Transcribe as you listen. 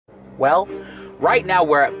Well, right now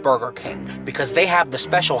we're at Burger King because they have the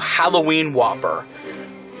special Halloween Whopper,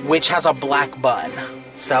 which has a black bun.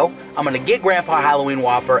 So, I'm gonna get Grandpa a Halloween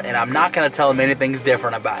Whopper and I'm not gonna tell him anything's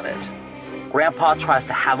different about it. Grandpa tries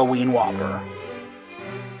the Halloween Whopper.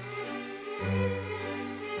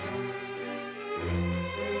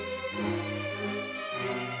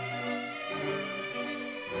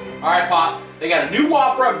 Alright, Pop, they got a new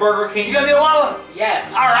Whopper at Burger King. You got me a Whopper?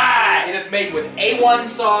 Yes. Alright. It is made with A1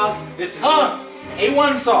 sauce. This is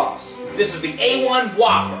A1 sauce. This is the A1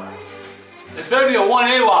 Whopper. It's better be a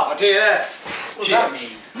 1A Whopper, I'll tell you that. What's that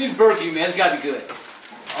mean? This Burger King, man, it's gotta be good.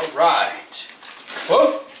 Alright.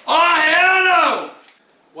 Whoa. Oh, hell no!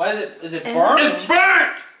 Why is it? Is it burnt? It's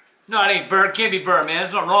burnt! No, it ain't burnt. It can't be burnt, man.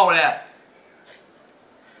 There's nothing wrong with that.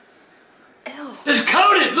 Ew. It's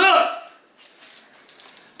coated, look!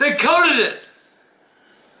 They coated it!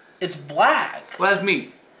 It's black. Well, that's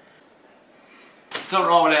meat. Something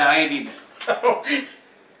wrong with that. I ain't eating it.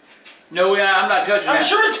 No, I'm not touching that. I'm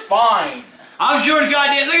sure it's fine. I'm sure it's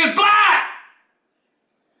goddamn. Look, it's black!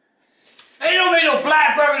 Ain't no make no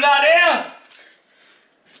black burgers out there!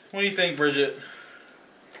 What do you think, Bridget?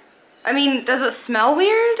 I mean, does it smell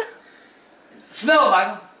weird? Smell it,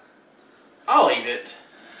 Michael. I'll eat it.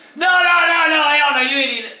 No, hell no, you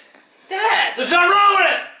ain't eating it. Dad! There's something wrong with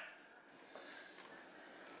it!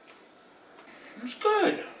 It's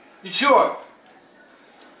good. You sure?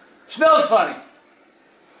 Smells funny.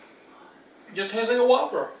 It just tastes like a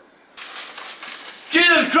Whopper.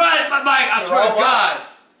 Jesus Christ, Mike, I swear to God.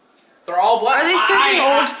 They're all black. Are they serving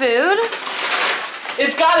old food?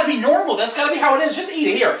 It's gotta be normal. That's gotta be how it is. Just eat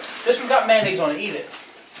it. Here. This one's got mayonnaise on it. Eat it.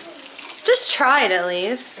 Just try it at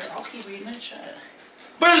least. Here, I'll keep eating it. Shit.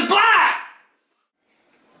 But it's black!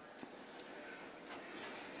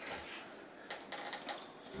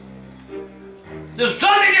 There's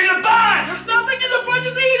something in the bun! There's nothing in the bun.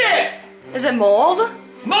 Just eat it. Is it mold?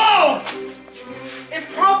 Mold! It's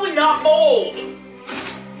probably not mold.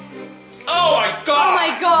 Oh my God! Oh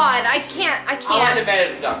my God! I can't. I'll hand it back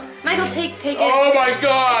to the duck. Michael, take it. Oh my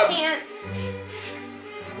God! I can't.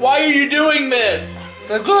 Why are you doing this?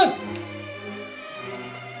 They're good.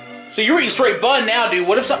 So you're eating straight bun now, dude.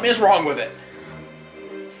 What if something is wrong with it?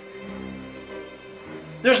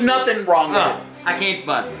 There's nothing wrong with it. I can't eat the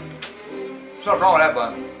bun. Something wrong with that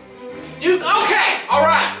bun. Dude, okay,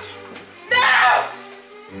 alright. No!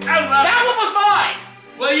 That one was mine!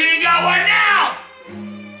 Well, you ain't got one now!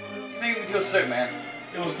 You make me feel sick, man.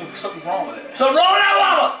 Something's wrong with it. Something wrong with that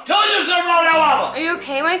Whopper! Told you something wrong with that Whopper! Are you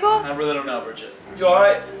okay, Michael? I really don't know, Bridget. You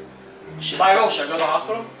alright? Michael? Should I go to the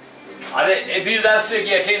hospital? I think if you're that sick,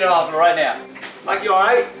 yeah, take it to the hospital right now. Mike, you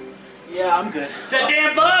alright? Yeah, I'm good. It's that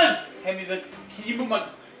damn bun! Hand me the. Can you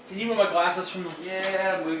move my glasses from the?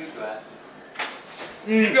 Yeah, move your glass.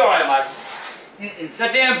 You'll be alright, Mike.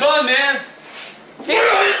 That damn bun, man!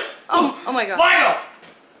 Oh my God. Michael!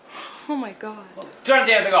 Oh my God. Turn the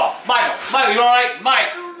damn thing off. Michael, you alright? Mike,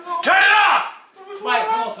 turn it off! Mike,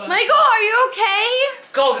 come on, son. Michael, are you okay?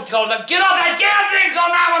 Go, get off that damn thing, call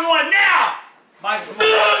 911 now! Mike, come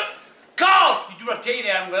on. Call! You do not tell you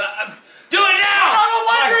that, I'm do it now!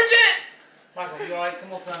 911, Bridget! Michael, you alright?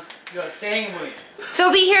 Come on, son. You gotta stay hanging with me.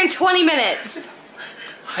 They'll be here in 20 minutes.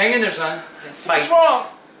 Hang in there, son. Mike, What's wrong?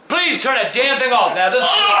 please turn that damn thing off now. This.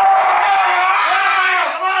 Come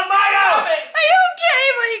on, Michael! Are you okay,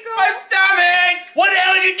 Michael? My stomach! What the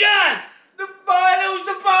hell have you done? The bun, it was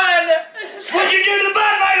the bun! What did you do to the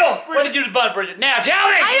bun, Michael? What did you do to the bun, Bridget? Now, tell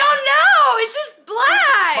me! I don't know. It's just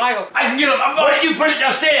black. Michael, I can get him. What did you put it?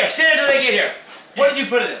 Now stay there. Stay there till they get here. What did you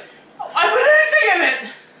put it in? I put anything in it!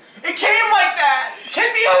 It came like that! Check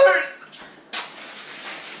the others!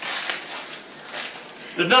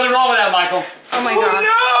 There's nothing wrong with that, Michael. Oh my God.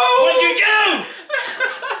 No! What did you do?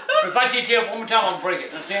 If I teach you one more time, I'm gonna break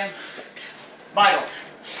it. Understand? Michael.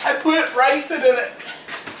 I put ricin in it.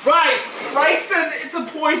 Rice! Ricin, it's a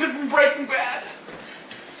poison from Breaking Bad.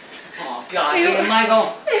 Oh, God.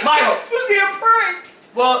 Michael. Michael. It's supposed to be a prank.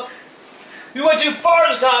 Well, you went too far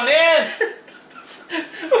this time, man.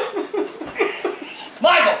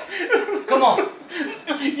 Michael. Come on.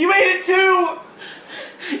 You ate it too.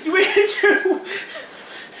 You ate it too.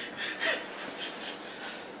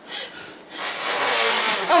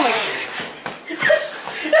 Oh my God.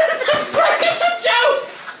 It's a joke.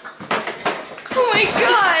 Oh my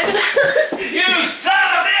God. You son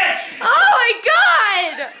of a bitch! Oh my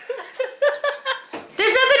God.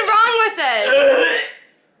 There's nothing wrong with it.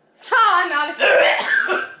 Oh, I'm out of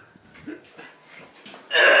here.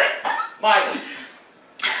 Michael.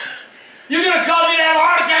 You're gonna cause me to have a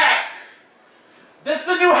heart attack! This is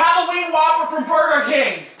the new Halloween Whopper from Burger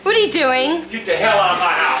King. What are you doing? Get the hell out of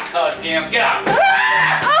my house. God damn, get out.